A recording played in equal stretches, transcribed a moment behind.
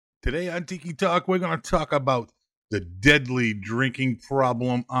Today on Tiki Talk, we're going to talk about the deadly drinking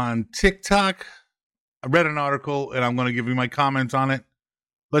problem on TikTok. I read an article and I'm going to give you my comments on it.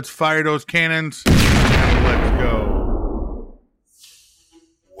 Let's fire those cannons and let's go.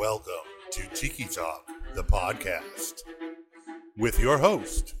 Welcome to Tiki Talk, the podcast, with your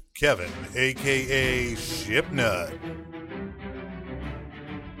host, Kevin, aka Shipnut.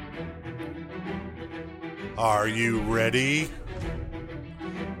 Are you ready?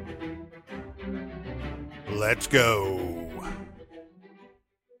 Let's go.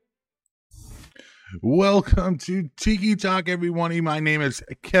 Welcome to Tiki Talk, everyone. My name is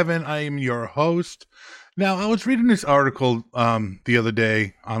Kevin. I am your host. Now, I was reading this article the other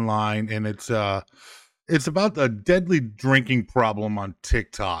day online, and it's about the deadly drinking problem on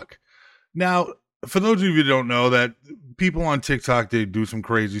TikTok. Now, for those of you who don't know, that people on TikTok, they do some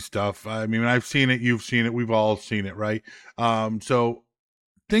crazy stuff. I mean, I've seen it, you've seen it, we've all seen it, right? So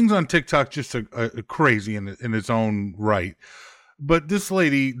things on TikTok just are crazy in its own right. But this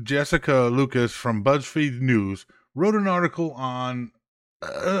lady, Jessica Lucas from BuzzFeed News, wrote an article on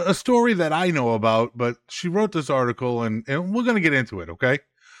a story that I know about, but she wrote this article, and we're going to get into it, okay?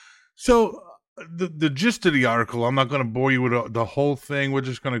 So the gist of the article, I'm not going to bore you with the whole thing. We're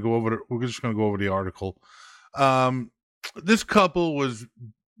just going to go over the article. This couple was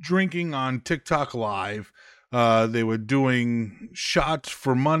drinking on TikTok Live. They were doing shots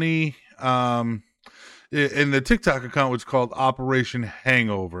for money. And the TikTok account was called Operation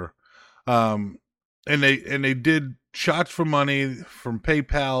Hangover. And they did shots for money from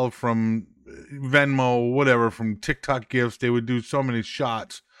PayPal, from Venmo, whatever, from TikTok gifts. They would do so many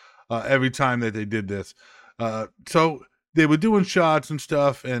shots every time that they did this. So they were doing shots and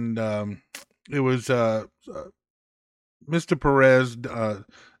stuff, and it was Mr. Perez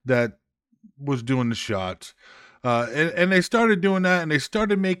that was doing the shots. And they started doing that, and they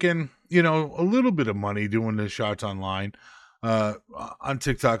started making, a little bit of money doing the shots online on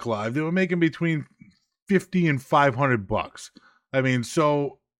TikTok Live. They were making between $50 and $500. I mean,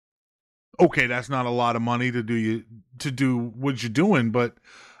 so okay, that's not a lot of money to do what you're doing, but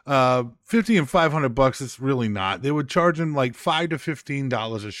 $50 and $500 is really not. They were charging like $5 to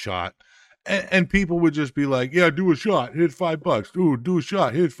 $15 a shot. And people would just be like, yeah, do a shot. Here's $5. Ooh, do a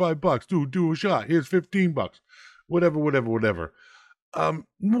shot. Here's $5. Ooh, do a shot. Here's $15. Whatever. Well,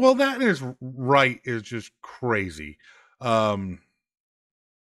 that is just crazy. I mean,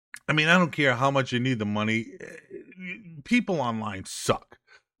 I don't care how much you need the money. People online suck.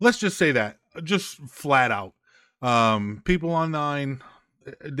 Let's just say that, just flat out. People online,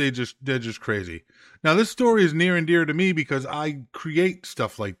 they're just crazy. Now, this story is near and dear to me because I create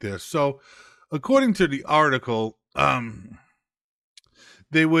stuff like this. So, according to the article,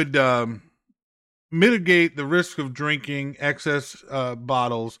 they would mitigate the risk of drinking excess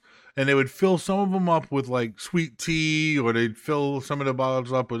bottles, and they would fill some of them up with like sweet tea, or they'd fill some of the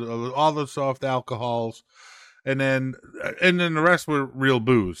bottles up with all the soft alcohols, and then the rest were real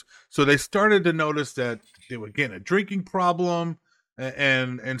booze. So they started to notice that they were getting a drinking problem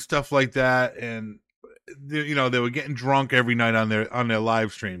and stuff like that, and they were getting drunk every night on their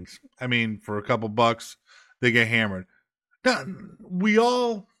live streams. I mean, for a couple bucks, they get hammered. Now, we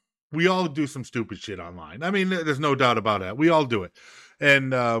all do some stupid shit online. I mean, there's no doubt about that. We all do it,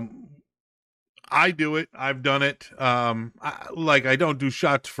 and I do it. I've done it. I don't do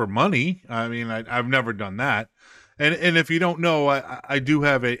shots for money. I mean, I've never done that. And if you don't know, I do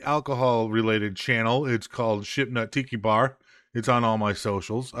have a alcohol related channel. It's called Shipnut Tiki Bar. It's on all my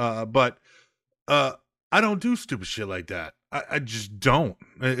socials. But I don't do stupid shit like that. I just don't.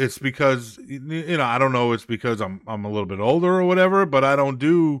 It's because, I don't know. It's because I'm a little bit older or whatever, but I don't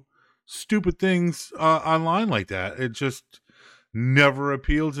do stupid things online like that. It just never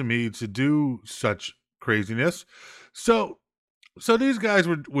appealed to me to do such craziness. So these guys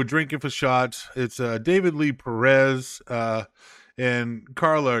were drinking for shots. It's David Lee Perez and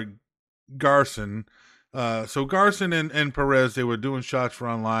Carla Garson. So Garson and Perez, they were doing shots for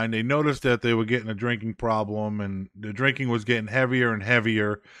online. They noticed that they were getting a drinking problem, and the drinking was getting heavier and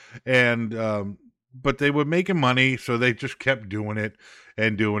heavier. And but they were making money, so they just kept doing it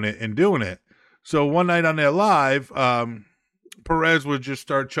and doing it and doing it. So one night on their live, Perez would just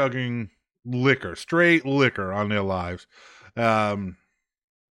start chugging straight liquor on their lives. And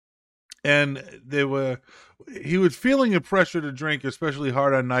he was feeling the pressure to drink especially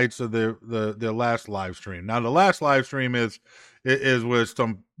hard on nights of their last live stream. Now, the last live stream is where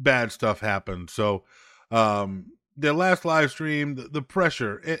some bad stuff happened. So their last live stream, the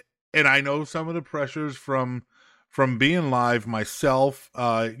pressure, and I know some of the pressures from being live myself.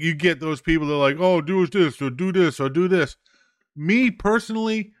 You get those people that are like, oh, do this or do this or do this. Me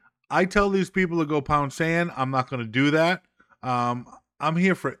personally, I tell these people to go pound sand. I'm not going to do that. I'm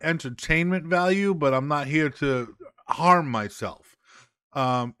here for entertainment value, but I'm not here to harm myself.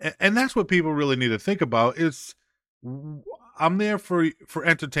 And that's what people really need to think about. I'm there for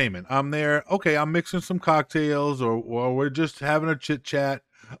entertainment. I'm there. Okay, I'm mixing some cocktails, or we're just having a chit chat.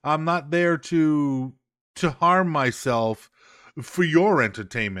 I'm not there to harm myself for your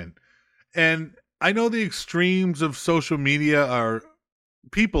entertainment. And I know the extremes of social media are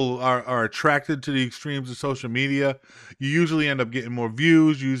people are attracted to the extremes of social media. You usually end up getting more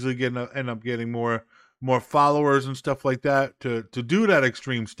views. You usually end up getting more followers and stuff like that to do that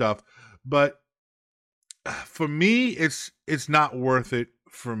extreme stuff. But for me, it's not worth it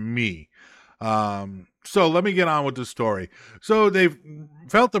for me. So let me get on with the story. So they've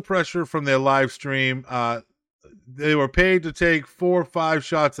felt the pressure from their live stream. They were paid to take 4 or 5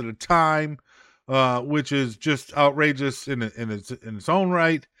 shots at a time, which is just outrageous in its own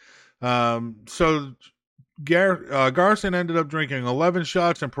right. So Garson ended up drinking 11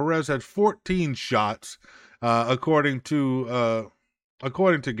 shots, and Perez had 14 shots, according to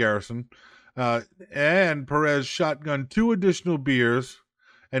Garrison. And Perez shotgunned 2 additional beers.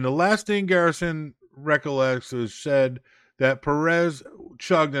 And the last thing Garrison recollects is said that Perez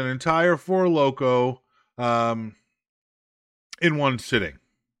chugged an entire Four Loko in one sitting.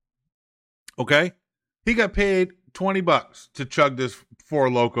 Okay? He got paid $20 to chug this Four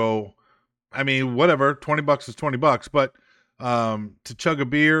Loko. I mean, whatever, $20 is $20, but to chug a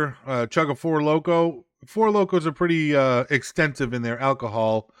beer, chug a Four Loko. Four Lokos are pretty extensive in their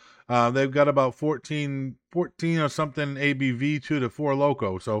alcohol. They've got about 14 or something ABV to the Four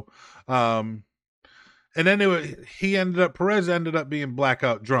Loko. So, and then Perez ended up being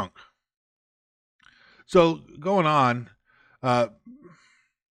blackout drunk. So going on,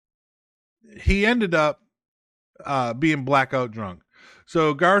 he ended up being blackout drunk.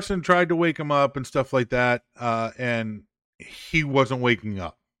 So Garson tried to wake him up and stuff like that, and he wasn't waking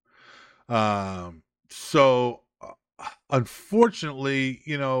up. So unfortunately,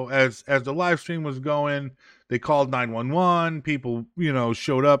 as the live stream was going, they called 911. People,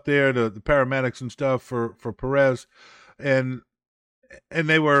 showed up there, the paramedics and stuff for Perez, and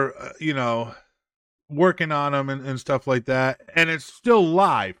they were, working on him and stuff like that. And it's still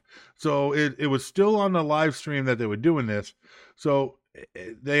live. So it was still on the live stream that they were doing this. So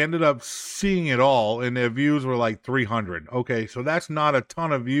they ended up seeing it all, and their views were like 300. Okay, so that's not a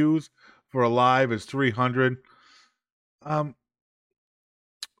ton of views for a live. It's 300. But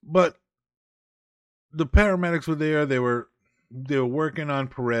the paramedics were there. They were working on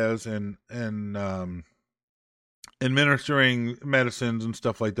Perez and administering medicines and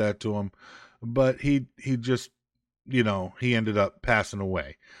stuff like that to him. But he just, he ended up passing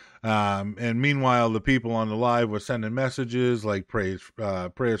away. And meanwhile, the people on the live were sending messages like prayers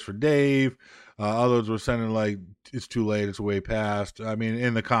for Dave. Others were sending like, it's too late, it's way past. I mean,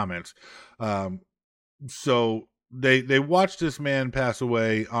 in the comments. So they watched this man pass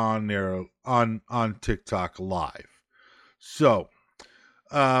away on TikTok live. So,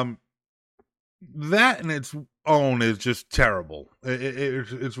 that in its own is just terrible.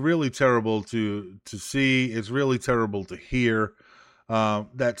 It's really terrible to see. It's really terrible to hear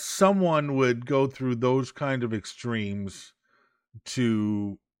that someone would go through those kind of extremes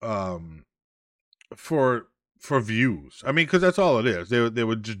to for views. I mean, because that's all it is. They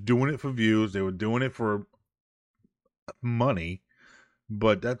were just doing it for views. They were doing it for money,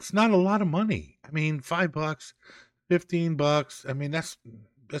 but that's not a lot of money. I mean, $5, $15. I mean, that's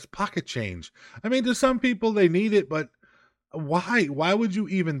pocket change. I mean, to some people they need it, but why would you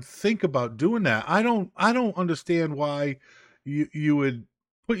even think about doing that? I don't understand why you would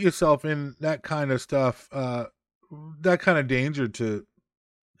put yourself in that kind of stuff, that kind of danger to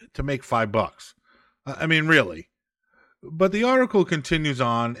make $5. I mean, really. But the article continues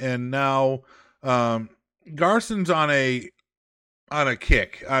on, and now Garson's on a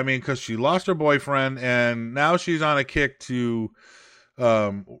kick. I mean, because she lost her boyfriend, and now she's on a kick to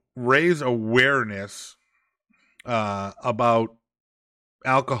raise awareness about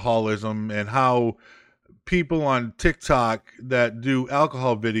alcoholism and how people on TikTok that do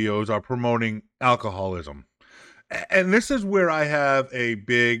alcohol videos are promoting alcoholism. And this is where I have a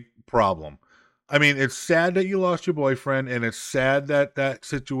big problem. I mean, it's sad that you lost your boyfriend, and it's sad that that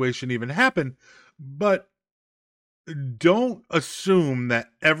situation even happened, but don't assume that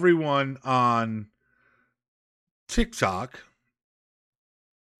everyone on TikTok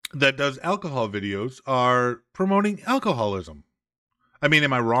that does alcohol videos are promoting alcoholism. I mean,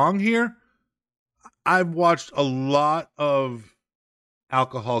 am I wrong here? I've watched a lot of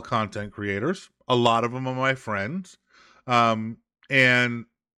alcohol content creators. A lot of them are my friends. And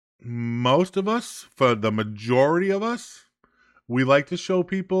most of us, for the majority of us, we like to show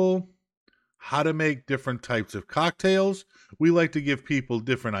people how to make different types of cocktails. We like to give people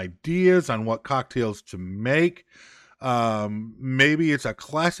different ideas on what cocktails to make. Maybe it's a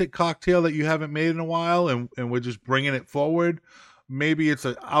classic cocktail that you haven't made in a while, and we're just bringing it forward. Maybe it's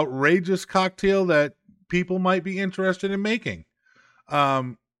an outrageous cocktail that people might be interested in making.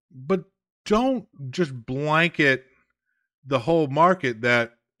 But don't just blanket the whole market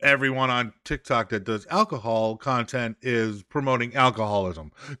that everyone on TikTok that does alcohol content is promoting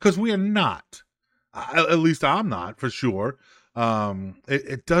alcoholism, because we are not. At least I'm not, for sure.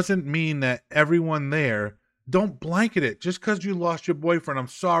 It doesn't mean that everyone there. Don't blanket it just because you lost your boyfriend. I'm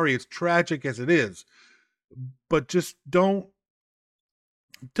sorry, it's tragic as it is, but just don't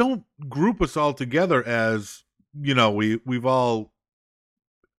group us all together as, we're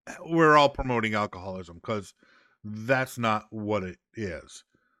all promoting alcoholism, because that's not what it is.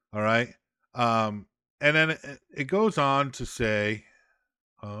 All right. And then it goes on to say,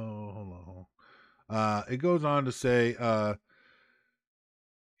 it goes on to say,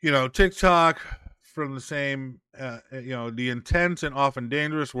 TikTok, from the same, the intense and often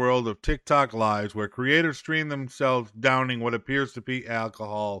dangerous world of TikTok lives, where creators stream themselves downing what appears to be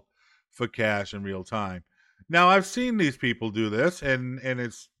alcohol for cash in real time. Now, I've seen these people do this, and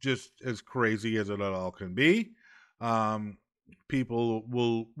it's just as crazy as it all can be. People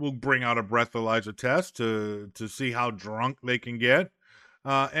will bring out a breathalyzer test to see how drunk they can get,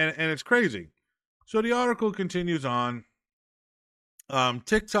 and it's crazy. So the article continues on.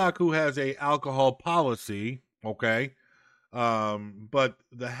 TikTok, who has a alcohol policy, okay, but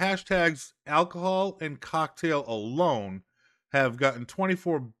the hashtags alcohol and cocktail alone have gotten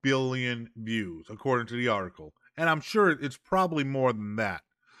 24 billion views, according to the article, and I'm sure it's probably more than that.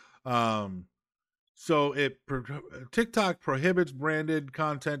 So TikTok prohibits branded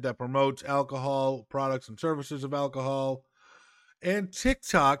content that promotes alcohol products and services of alcohol, and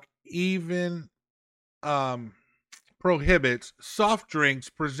TikTok even prohibits soft drinks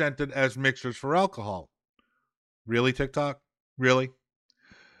presented as mixers for alcohol. Really, TikTok? Really?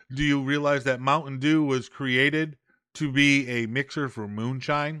 Do you realize that Mountain Dew was created to be a mixer for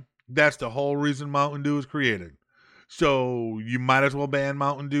moonshine? That's the whole reason Mountain Dew was created. So you might as well ban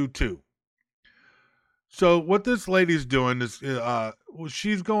Mountain Dew too. So what this lady's doing is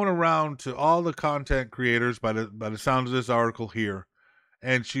she's going around to all the content creators, by the sound of this article here,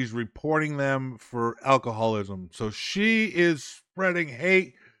 and she's reporting them for alcoholism. So she is spreading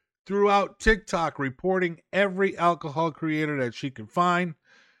hate throughout TikTok, reporting every alcohol creator that she can find,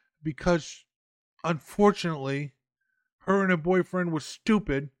 because unfortunately her and her boyfriend were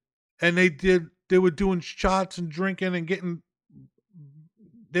stupid, and they were doing shots and drinking and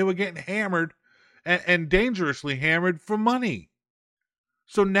they were getting hammered and dangerously hammered for money.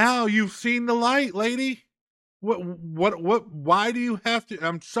 So now you've seen the light, lady. Why do you have to?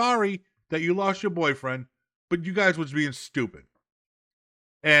 I'm sorry that you lost your boyfriend, but you guys was being stupid.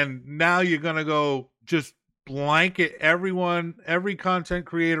 And now you're going to go just blanket every content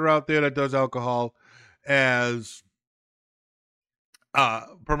creator out there that does alcohol as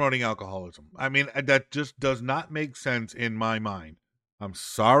promoting alcoholism. I mean, that just does not make sense in my mind. I'm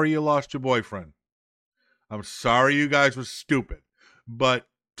sorry you lost your boyfriend. I'm sorry you guys were stupid, but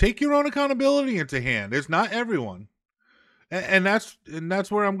take your own accountability into hand. It's not everyone, and that's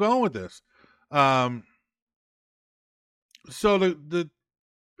where I'm going with this. So the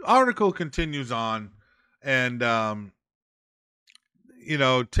article continues on, and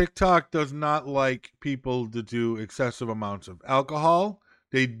TikTok does not like people to do excessive amounts of alcohol.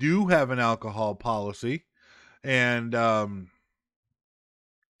 They do have an alcohol policy, and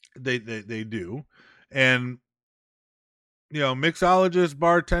they do. And, mixologists,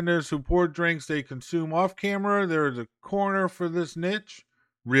 bartenders who pour drinks they consume off camera, there is a corner for this niche.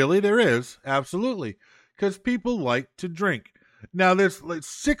 Really, there is. Absolutely. Because people like to drink. Now, there's like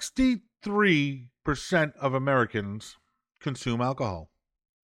 63% of Americans consume alcohol.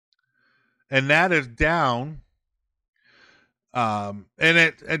 And that is down. And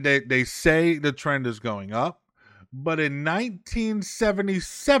they say the trend is going up. But in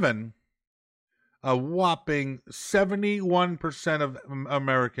 1977... a whopping 71% of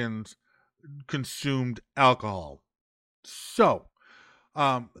Americans consumed alcohol. So,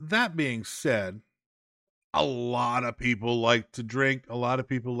 that being said, a lot of people like to drink. A lot of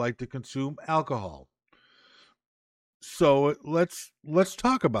people like to consume alcohol. So let's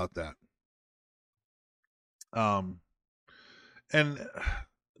talk about that. And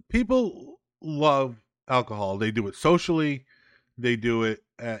people love alcohol. They do it socially. They do it,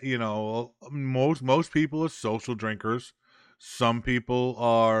 most people are social drinkers. Some people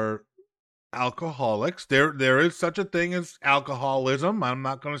are alcoholics. There is such a thing as alcoholism. I'm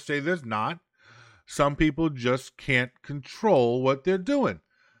not going to say there's not. Some people just can't control what they're doing.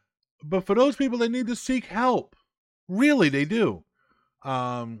 But for those people, they need to seek help. Really, they do.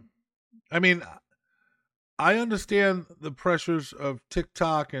 I mean, I understand the pressures of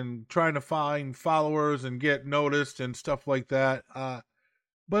TikTok and trying to find followers and get noticed and stuff like that.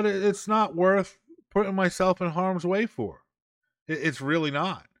 But it's not worth putting myself in harm's way for. It's really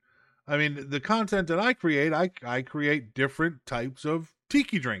not. I mean, the content that I create, I create different types of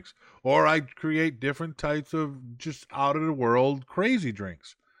tiki drinks, or I create different types of just out of the world crazy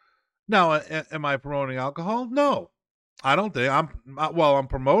drinks. Now, am I promoting alcohol? No, I don't think I'm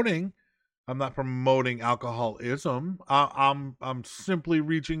promoting. I'm not promoting alcoholism. I'm simply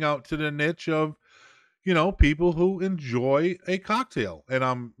reaching out to the niche of, people who enjoy a cocktail,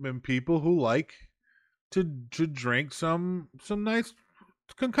 and people who like to drink some nice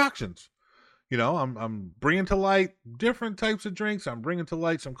concoctions. I'm bringing to light different types of drinks. I'm bringing to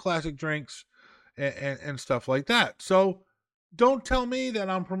light some classic drinks and stuff like that. So don't tell me that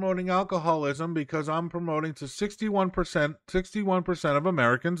I'm promoting alcoholism, because I'm promoting to 61% of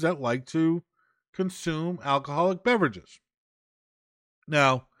Americans that like to consume alcoholic beverages.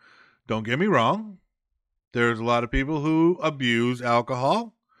 Now, don't get me wrong. There's a lot of people who abuse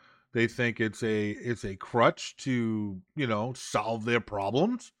alcohol. They think it's a crutch to, solve their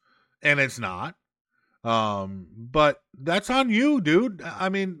problems, and it's not. But that's on you, dude. I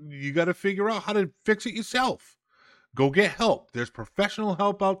mean, you got to figure out how to fix it yourself. Go get help. There's professional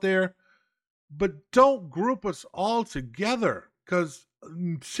help out there, but don't group us all together, because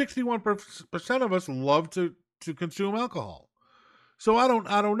 61% of us love to consume alcohol. So I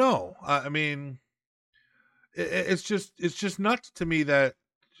don't know. I mean, it's just nuts to me that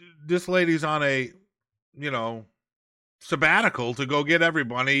this lady's on a, sabbatical to go get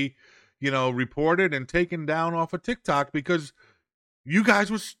everybody, reported and taken down off of TikTok because you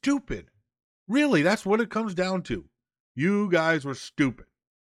guys were stupid. Really, that's what it comes down to. You guys were stupid.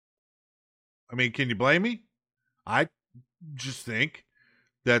 I mean, can you blame me? I just think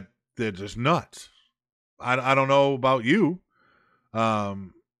that they're just nuts. I don't know about you,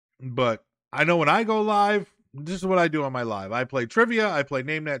 but I know when I go live, this is what I do on my live. I play trivia. I play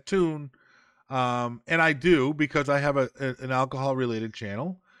Name That Tune. And I do, because I have an alcohol-related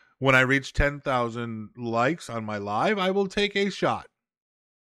channel. When I reach 10,000 likes on my live, I will take a shot.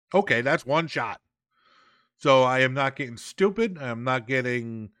 Okay, that's one shot. So I am not getting stupid. I am not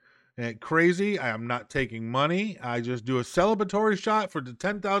getting crazy. I am not taking money. I just do a celebratory shot for the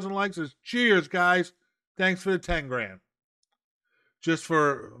 10,000 likes. It's cheers, guys. Thanks for the 10 grand. Just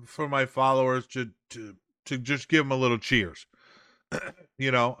for my followers to just give them a little cheers.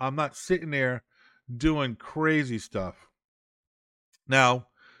 I'm not sitting there doing crazy stuff. Now,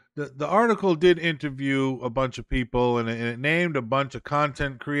 the article did interview a bunch of people, and it named a bunch of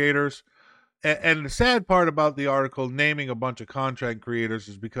content creators. And the sad part about the article naming a bunch of content creators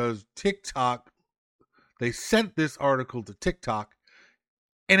is because TikTok, they sent this article to TikTok,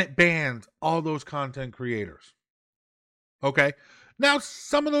 and it banned all those content creators. Okay? Now,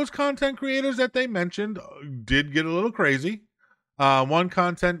 some of those content creators that they mentioned did get a little crazy. One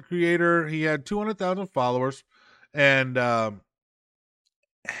content creator, he had 200,000 followers, and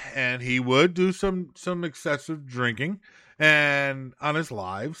he would do some excessive drinking and on his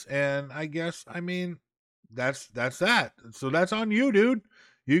lives, and I guess, I mean, that's that. So that's on you, dude.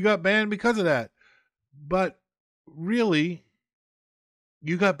 You got banned because of that. But really,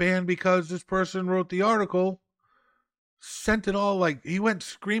 you got banned because this person wrote the article, sent it all, like, he went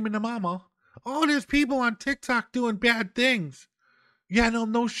screaming to mama. Oh, there's people on TikTok doing bad things. Yeah,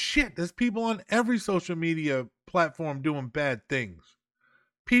 no shit. There's people on every social media platform doing bad things.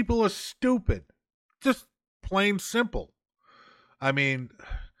 People are stupid. Just plain simple. I mean,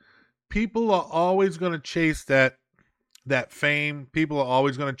 people are always going to chase that fame. People are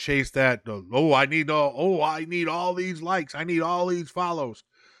always going to chase that. I need all these likes. I need all these follows.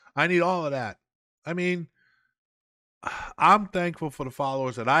 I need all of that. I mean, I'm thankful for the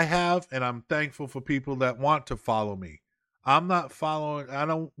followers that I have, and I'm thankful for people that want to follow me. I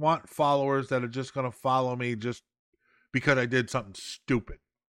don't want followers that are just going to follow me just because I did something stupid.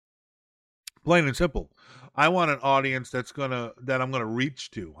 Plain and simple. I want an audience that I'm gonna reach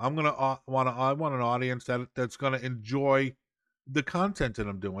to. I want an audience that's gonna enjoy the content that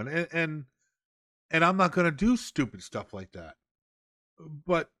I'm doing, and I'm not gonna do stupid stuff like that.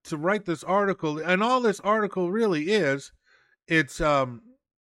 But to write this article, and all this article really is, it's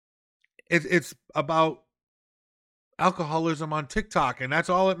about alcoholism on TikTok, and that's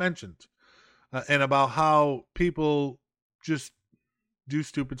all it mentions, and about how people just do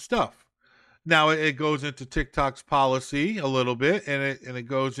stupid stuff. Now it goes into TikTok's policy a little bit, and it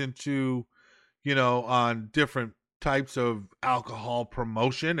goes into, on different types of alcohol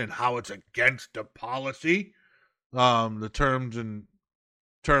promotion and how it's against the policy, the terms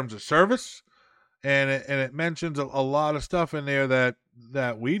of service, and it mentions a lot of stuff in there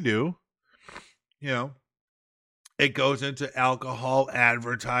that we do. It goes into alcohol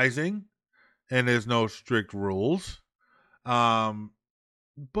advertising, and there's no strict rules.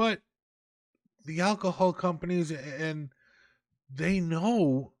 But the alcohol companies, and they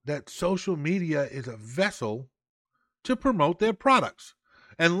know that social media is a vessel to promote their products.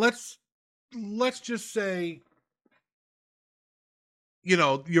 And let's just say,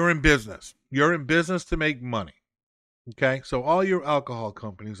 you're in business. You're in business to make money. Okay? So all your alcohol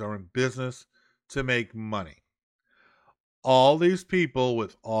companies are in business to make money. All these people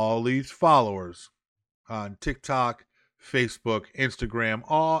with all these followers on TikTok, Facebook, Instagram,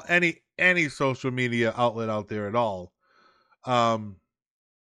 any social media outlet out there at all,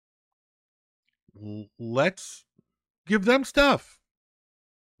 let's give them stuff.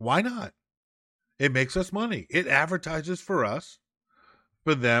 Why not? It makes us money. It advertises for us,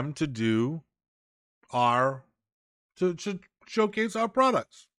 for them to do to showcase our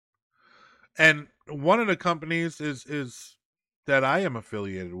products. And one of the companies is that I am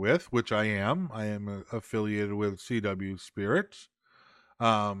affiliated with, which I am affiliated with CW Spirits.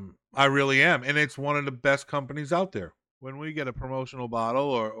 I really am. And it's one of the best companies out there. When we get a promotional bottle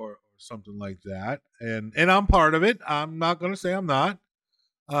or something like that, and I'm part of it, I'm not going to say I'm not.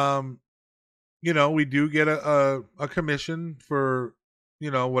 We do get a commission for,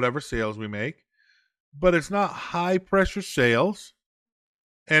 whatever sales we make, but it's not high pressure sales.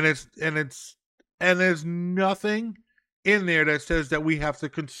 And there's nothing in there that says that we have to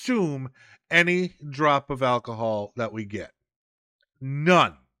consume any drop of alcohol that we get.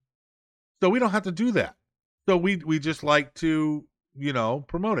 None. So we don't have to do that. So we just like to,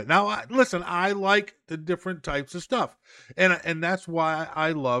 promote it. Now, listen, I like the different types of stuff. And that's why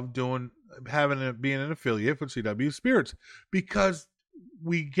I love being an affiliate with CW Spirits, because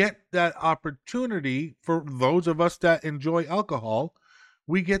we get that opportunity for those of us that enjoy alcohol.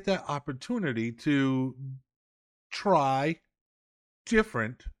 We get that opportunity to try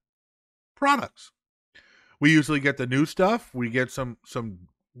different products. We usually get the new stuff. We get some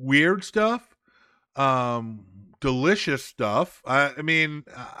weird stuff, delicious stuff. I mean,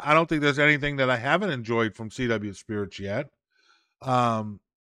 I don't think there's anything that I haven't enjoyed from CW Spirits yet. And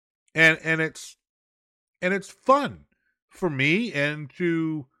it's fun for me, and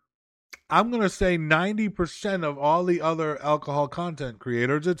I'm going to say 90% of all the other alcohol content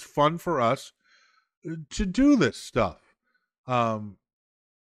creators, it's fun for us to do this stuff.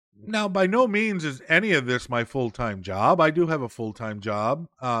 Now, by no means is any of this my full-time job. I do have a full-time job.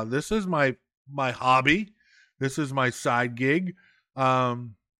 This is my hobby. This is my side gig. I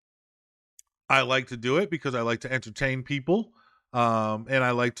like to do it because I like to entertain people. And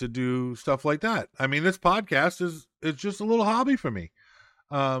I like to do stuff like that. I mean, this podcast is just a little hobby for me.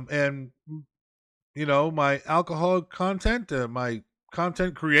 And my alcohol content, my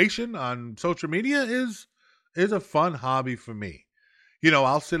content creation on social media is a fun hobby for me.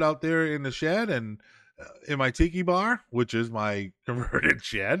 I'll sit out there in the shed and in my tiki bar, which is my converted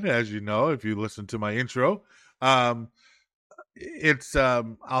shed, as you know, if you listen to my intro. I'll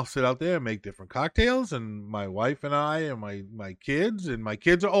sit out there and make different cocktails, and my wife and I and my kids, and my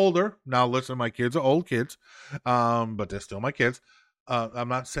kids are older. Now listen, my kids are old kids, but they're still my kids. I'm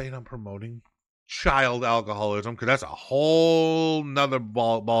not saying I'm promoting child alcoholism, because that's a whole nother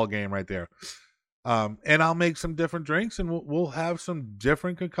ball game right there. And I'll make some different drinks, and we'll have some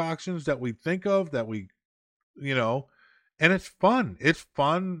different concoctions that we think of, that we, and it's fun. It's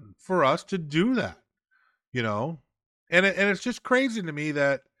fun for us to do that, and it's just crazy to me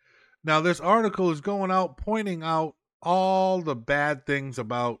that now this article is going out pointing out all the bad things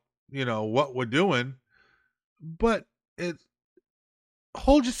about, what we're doing, but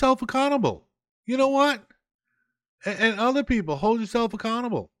hold yourself accountable. You know what? And other people, hold yourself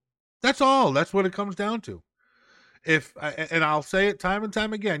accountable. That's all. That's what it comes down to. And I'll say it time and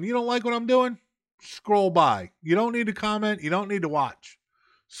time again. You don't like what I'm doing? Scroll by. You don't need to comment. You don't need to watch.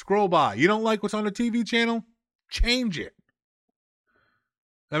 Scroll by. You don't like what's on the TV channel? Change it.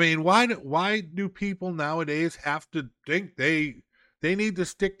 I mean, why do people nowadays have to think they need to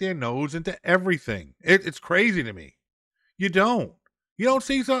stick their nose into everything? It's crazy to me. You don't. You don't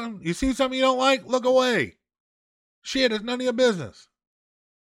see something. You see something you don't like? Look away. Shit, it's none of your business.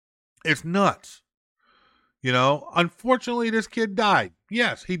 It's nuts. Unfortunately, this kid died.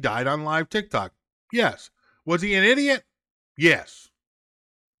 Yes, he died on live TikTok. Yes. Was he an idiot? Yes.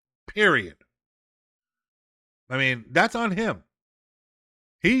 Period. I mean, that's on him.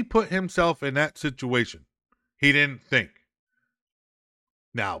 He put himself in that situation. He didn't think.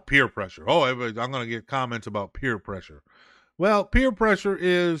 Now, peer pressure. Oh, I'm going to get comments about peer pressure. Well, peer pressure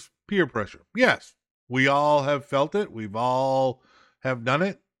is peer pressure. Yes, we all have felt it. We've all have done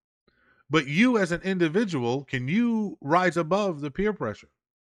it. But you as an individual, can you rise above the peer pressure?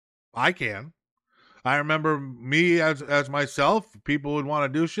 I can. I remember me as myself, people would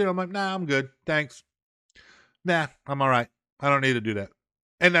want to do shit. I'm like, nah, I'm good. Thanks. Nah, I'm all right. I don't need to do that.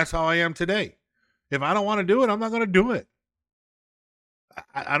 And that's how I am today. If I don't want to do it, I'm not going to do it.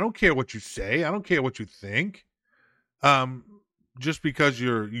 I don't care what you say. I don't care what you think. Just because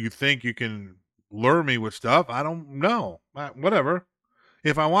you think you can lure me with stuff, I don't know. Whatever.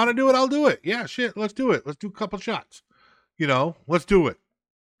 If I want to do it, I'll do it. Yeah, shit, let's do it. Let's do a couple shots. Let's do it.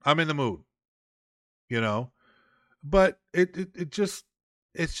 I'm in the mood. But it's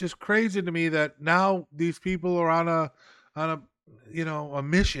just crazy to me that now these people are on a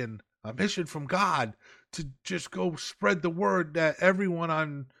mission from God to just go spread the word that everyone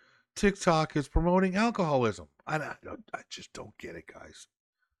on TikTok is promoting alcoholism. I just don't get it, guys.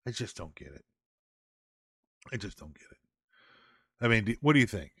 I just don't get it. I mean, what do you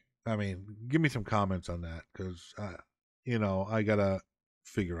think? I mean, give me some comments on that, because, I got to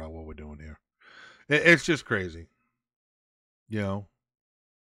figure out what we're doing here. It's just crazy,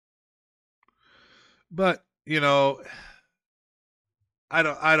 But, I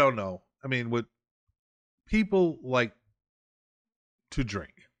don't know. I mean, would people like to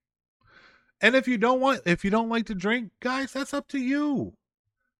drink? And if you don't like to drink, guys, that's up to you.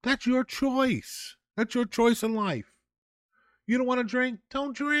 That's your choice. That's your choice in life. You don't want to drink?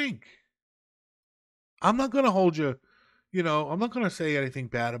 Don't drink. I'm not going to hold you, I'm not going to say anything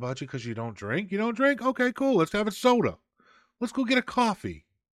bad about you because you don't drink. You don't drink? Okay, cool. Let's have a soda. Let's go get a coffee.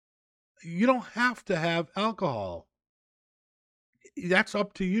 You don't have to have alcohol. That's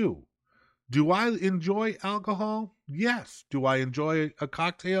up to you. Do I enjoy alcohol? Yes. Do I enjoy a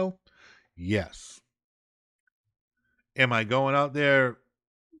cocktail? Yes. Am I going out there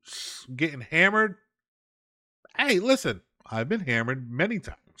getting hammered? Hey, listen, I've been hammered many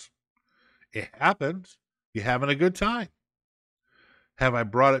times. It happens. You're having a good time. Have I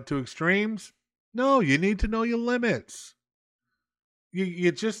brought it to extremes? No, you need to know your limits.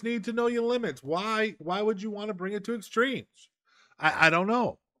 You just need to know your limits. Why would you want to bring it to extremes? I don't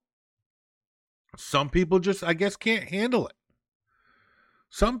know. Some people just, I guess, can't handle it.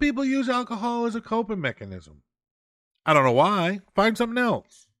 Some people use alcohol as a coping mechanism. I don't know why. Find something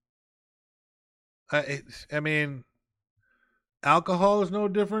else. I mean, alcohol is no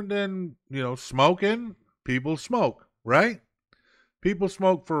different than, smoking. People smoke, right? People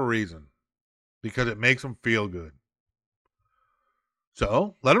smoke for a reason. Because it makes them feel good.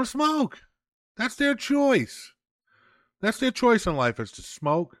 So, let them smoke. That's their choice. That's their choice in life, is to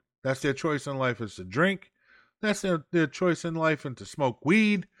smoke. That's their choice in life, is to drink. That's their choice in life, and to smoke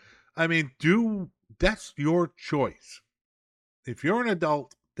weed. I mean, that's your choice. If you're an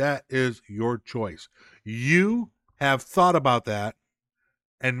adult, that is your choice. You have thought about that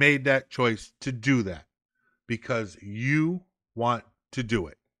and made that choice to do that because you want to do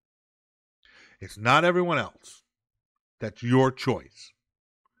it. It's not everyone else. That's your choice.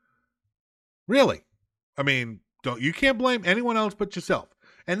 Really. I mean, you can't blame anyone else but yourself.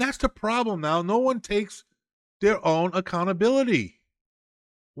 And that's the problem now. No one takes their own accountability.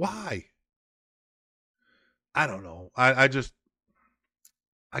 Why? I don't know. I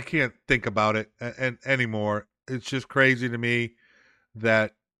can't think about it anymore. It's just crazy to me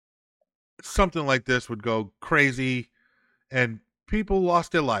that something like this would go crazy and people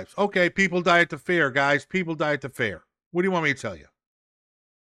lost their lives. Okay, people die at the fair, guys. People die at the fair. What do you want me to tell you?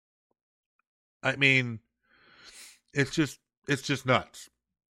 I mean, it's just nuts.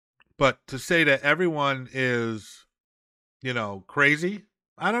 But to say that everyone is, crazy,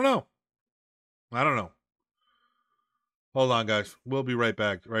 I don't know. Hold on, guys. We'll be right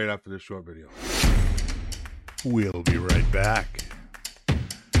back right after this short video. We'll be right back.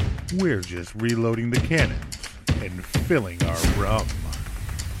 We're just reloading the cannons and filling our rum.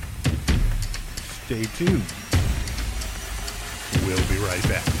 Stay tuned. We'll be right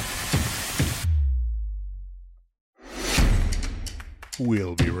back.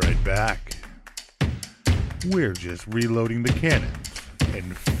 We'll be right back. We're just reloading the cannons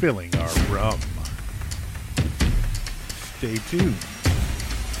and filling our rum. Stay tuned.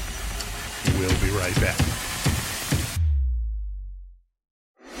 We'll be right back.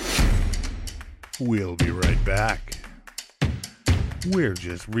 We'll be right back. We're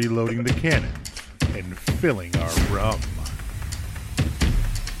just reloading the cannons and filling our rum.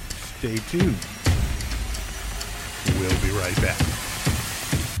 Stay tuned. We'll be right back.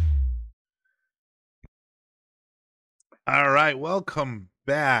 All right, welcome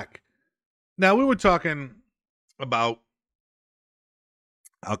back. Now, we were talking about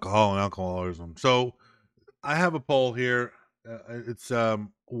alcohol and alcoholism. So I have a poll here. It's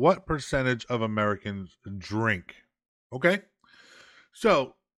what percentage of Americans drink? Okay.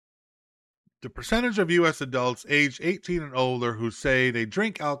 So the percentage of U.S. adults aged 18 and older who say they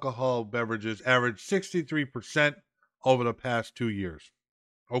drink alcohol beverages averaged 63% over the past 2 years.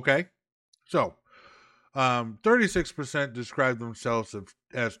 Okay. So 36% describe themselves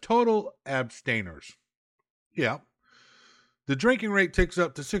as total abstainers. Yeah. The drinking rate ticks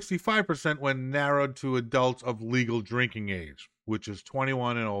up to 65% when narrowed to adults of legal drinking age, which is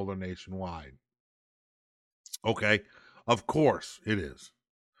 21 and older nationwide. Okay, of course it is.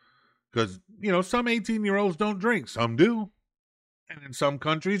 Because, some 18-year-olds don't drink. Some do. And in some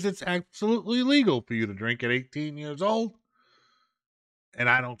countries, it's absolutely legal for you to drink at 18 years old. And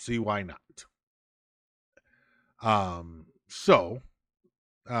I don't see why not.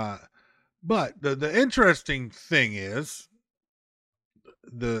 But the interesting thing is,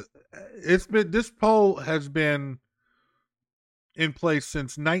 this poll has been in place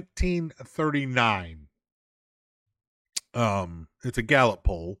since 1939. It's a Gallup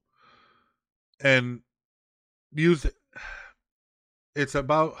poll, and it's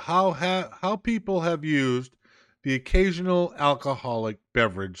about how people have used the occasional alcoholic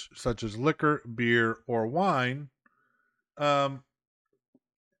beverage such as liquor, beer, or wine, as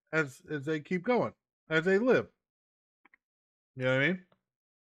they keep going, as they live. You know what I mean?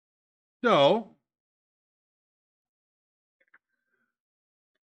 So,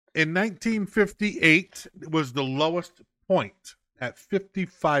 in 1958 was the lowest point at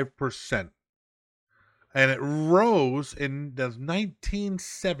 55%. And it rose in the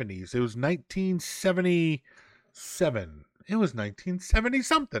 1970s. It was 1977. It was 1970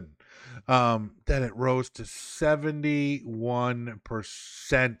 something. That it rose to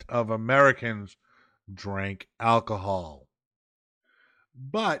 71% of Americans drank alcohol.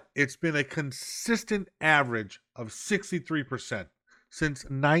 But it's been a consistent average of 63% since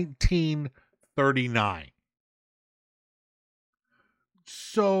 1939.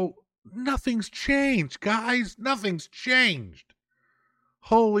 So nothing's changed, guys. Nothing's changed.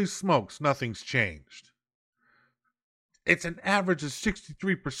 Holy smokes, nothing's changed. It's an average of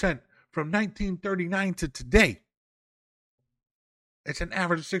 63% from 1939 to today. It's an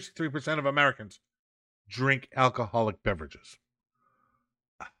average of 63% of Americans drink alcoholic beverages.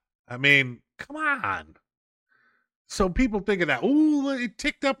 I mean, come on. So people thinking that, oh, it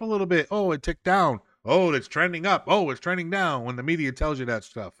ticked up a little bit. Oh, it ticked down. Oh, it's trending up. Oh, it's trending down when the media tells you that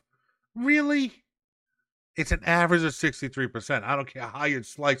stuff. Really? It's an average of 63%. I don't care how you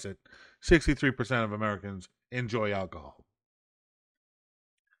slice it. 63% of Americans enjoy alcohol.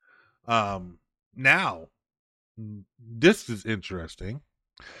 Now, this is interesting.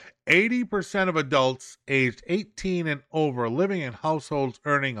 80% of adults aged 18 and over living in households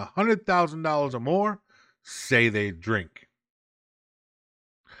earning $100,000 or more say they drink.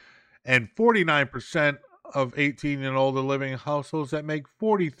 And 49% of 18 and older living in households that make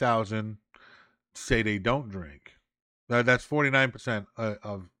 $40,000 say they don't drink. That's 49%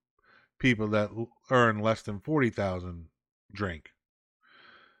 of people that earn less than $40,000 drink.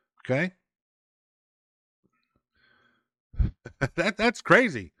 Okay? That's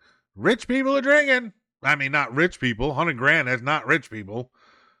crazy. Rich people are drinking. I mean, not rich people. $100,000, that's not rich people.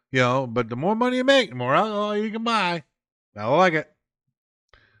 But the more money you make, the more alcohol you can buy. I like it.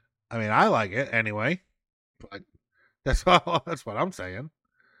 I mean, I like it anyway. But that's what I'm saying.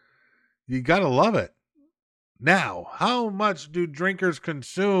 You gotta love it. Now, how much do drinkers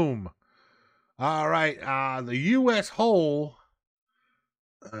consume? All right, the U.S. whole,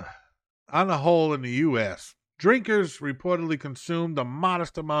 on the whole in the U.S., drinkers reportedly consumed a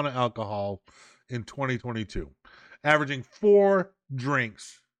modest amount of alcohol in 2022, averaging 4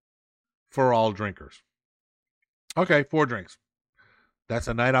 drinks for all drinkers. Okay, 4 drinks. That's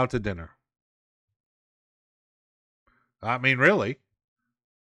a night out to dinner. I mean, really.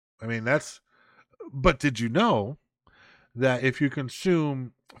 I mean, but did you know that if you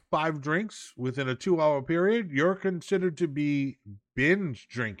consume 5 drinks within a 2-hour period, you're considered to be binge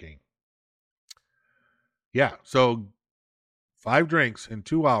drinking? Yeah, so 5 drinks in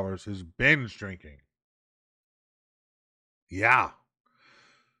 2 hours is binge drinking. Yeah.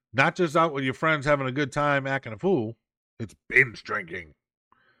 Not just out with your friends having a good time acting a fool. It's binge drinking.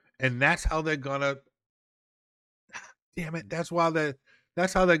 And that's how they're gonna, damn it, that's how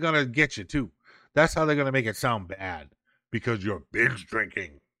they're gonna get you too. That's how they're gonna make it sound bad. Because you're binge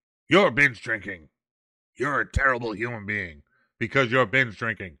drinking. You're binge drinking. You're a terrible human being because you're binge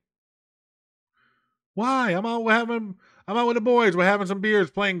drinking. Why? I'm out with the boys. We're having some beers,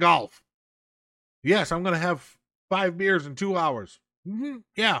 playing golf. Yes, I'm going to have 5 beers in 2 hours. Mm-hmm.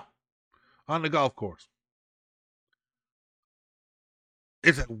 Yeah, on the golf course.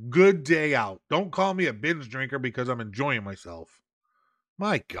 It's a good day out. Don't call me a binge drinker because I'm enjoying myself.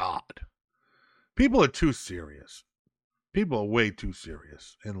 My God. People are too serious. People are way too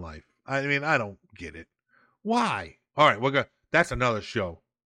serious in life. I mean, I don't get it. Why? All right, that's another show.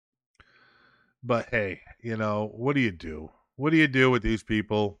 But hey, what do you do? What do you do with these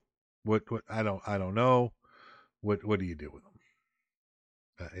people? What I don't know. What do you do with them?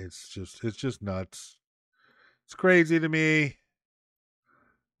 It's just nuts. It's crazy to me.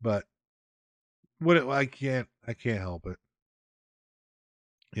 But I can't help it.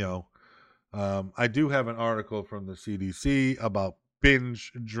 I do have an article from the CDC about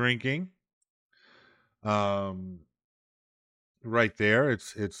binge drinking. Right there,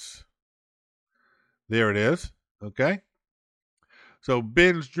 it's there. It is. Okay. So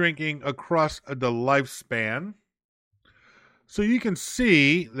binge drinking across the lifespan. So you can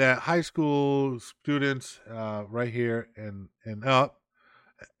see that high school students, right here and up,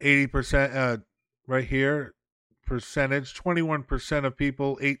 80%, right here, percentage, 21% of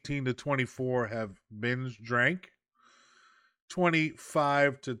people 18 to 24 have binge drank.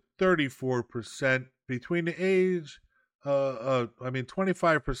 25 to 34% between the age,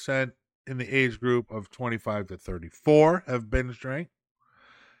 25% in the age group of 25 to 34 have binge drank.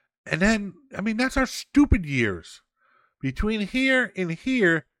 And then, that's our stupid years. Between here and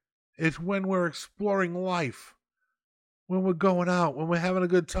here is when we're exploring life, when we're going out, when we're having a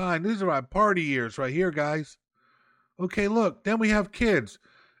good time. These are our party years right here, guys. Okay, look, then we have kids,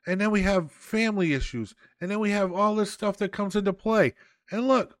 and then we have family issues, and then we have all this stuff that comes into play. And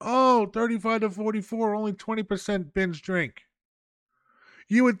look, 35 to 44, only 20% binge drink.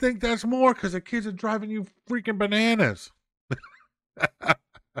 You would think that's more because the kids are driving you freaking bananas.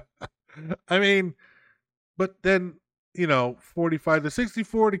 But then, 45 to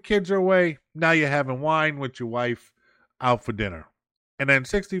 64, the kids are away. Now you're having wine with your wife out for dinner. And then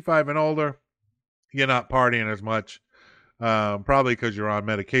 65 and older, you're not partying as much. Probably because you're on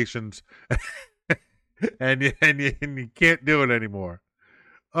medications and you can't do it anymore.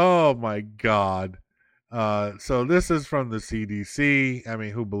 Oh my God. So this is from the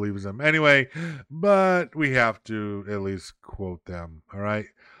CDC. Who believes them anyway? But we have to at least quote them. All right.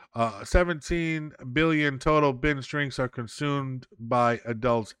 17 billion total binge drinks are consumed by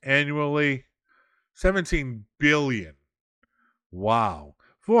adults annually. 17 billion. Wow.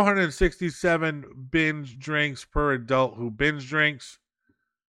 467 binge drinks per adult who binge drinks.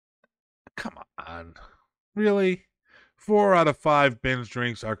 Come on. Really? 4 out of 5 binge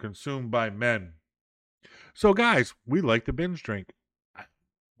drinks are consumed by men. So, guys, we like to binge drink.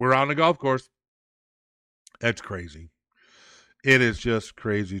 We're on the golf course. That's crazy. It is just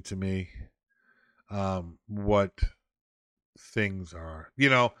crazy to me what things are.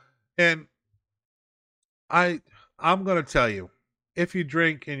 And I'm going to tell you, if you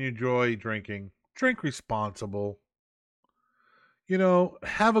drink and you enjoy drinking, drink responsible.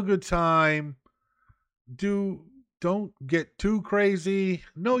 Have a good time. Don't get too crazy.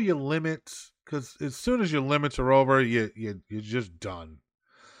 Know your limits, because as soon as your limits are over, you're just done.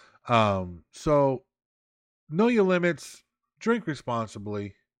 So know your limits. Drink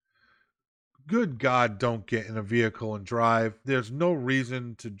responsibly. Good God, don't get in a vehicle and drive. There's no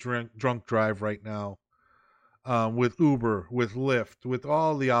reason to drunk drive right now. With Uber, with Lyft, with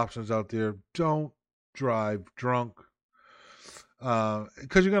all the options out there, don't drive drunk.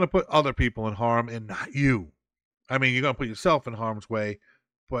 Because you're going to put other people in harm and not you. You're going to put yourself in harm's way,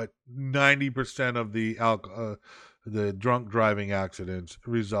 but 90% of the drunk driving accidents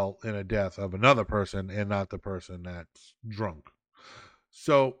result in a death of another person and not the person that's drunk.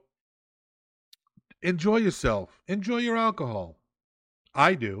 So enjoy yourself. Enjoy your alcohol.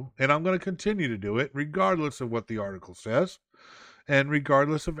 I do, and I'm going to continue to do it regardless of what the article says and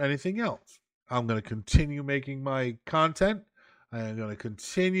regardless of anything else. I'm going to continue making my content. I am going to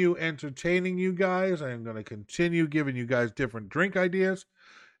continue entertaining you guys. I am going to continue giving you guys different drink ideas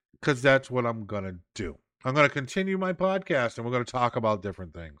because that's what I'm going to do. I'm going to continue my podcast and we're going to talk about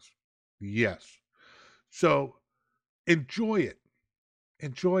different things. Yes. So enjoy it.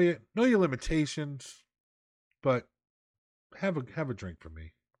 Enjoy it. Know your limitations, but have a drink for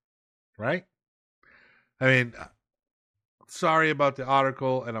me. Right? Sorry about the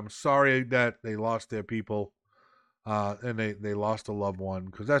article, and I'm sorry that they lost their people. And they lost a loved one,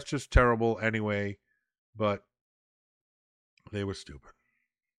 because that's just terrible anyway, but they were stupid.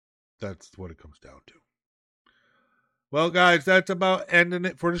 That's what it comes down to. Well, guys, that's about ending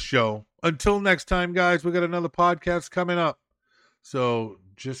it for the show. Until next time, guys, we got another podcast coming up. So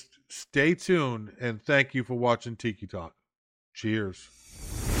just stay tuned, and thank you for watching Tiki Talk. Cheers.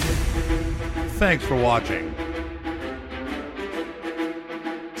 Thanks for watching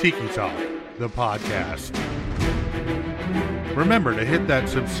Tiki Talk, the podcast. Remember to hit that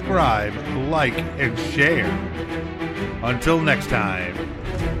subscribe, like, and share. Until next time.